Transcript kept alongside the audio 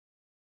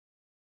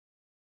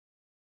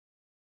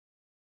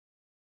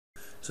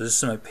So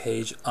this is my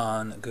page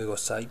on Google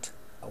site.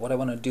 What I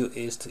want to do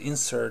is to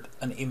insert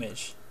an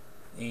image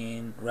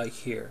in right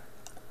here.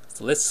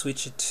 So let's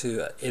switch it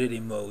to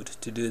editing mode.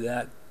 To do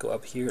that, go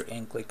up here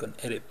and click on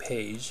edit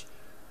page.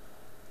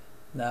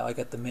 Now I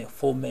got the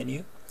full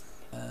menu,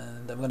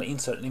 and I'm going to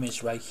insert an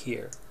image right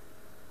here.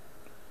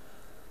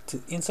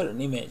 To insert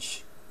an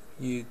image,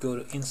 you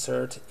go to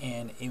insert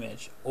an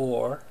image,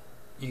 or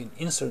you can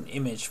insert an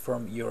image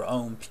from your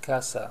own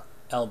Picasa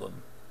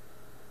album.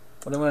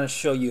 What I'm going to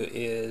show you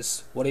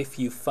is, what if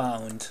you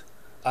found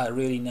a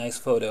really nice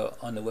photo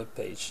on the web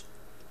page?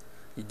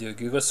 You do a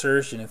Google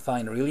search and you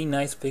find a really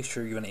nice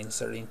picture you want to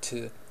insert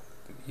into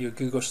your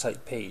Google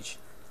site page.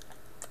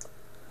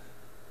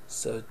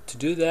 So to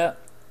do that,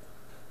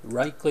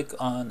 right click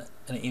on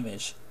an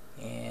image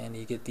and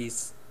you get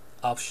these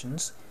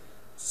options.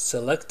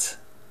 Select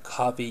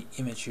copy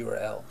image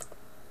URL.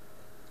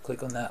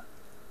 Click on that.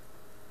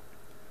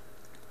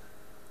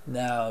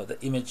 Now the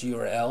image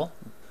URL,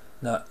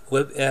 the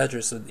web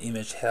address of the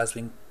image has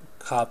been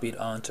copied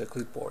onto a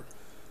clipboard.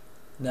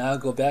 Now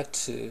go back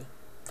to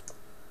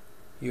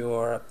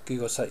your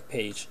Google site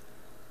page,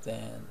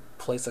 then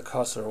place a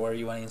cursor where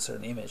you want to insert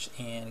an image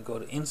and go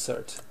to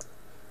insert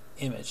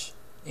image,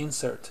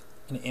 insert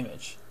an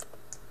image.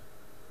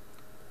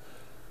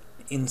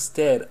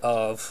 Instead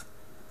of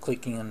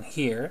clicking on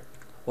here,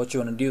 what you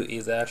want to do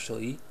is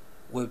actually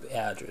web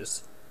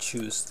address.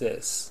 Choose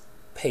this,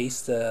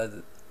 paste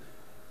the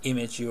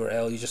image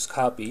URL you just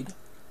copied,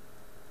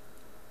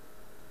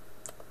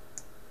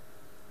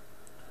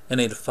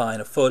 and it'll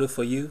find a photo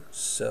for you.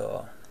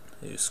 So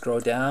you scroll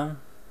down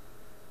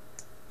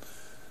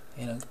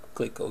and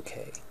click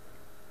OK.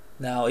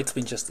 Now it's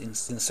been just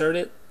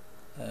inserted.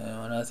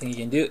 Another thing you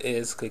can do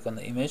is click on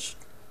the image.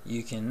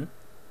 You can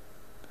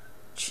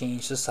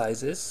change the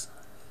sizes.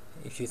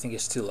 If you think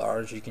it's too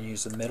large, you can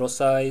use the middle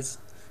size,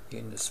 you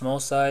can use small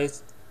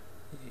size,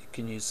 you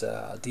can use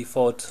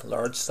default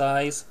large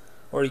size,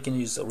 or you can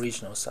use the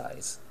original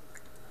size.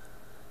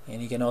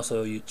 And you can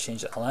also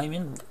change the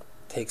alignment,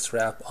 text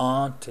wrap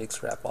on,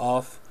 text wrap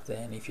off.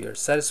 Then if you're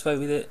satisfied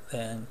with it,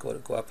 then go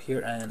up here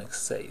and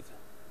save.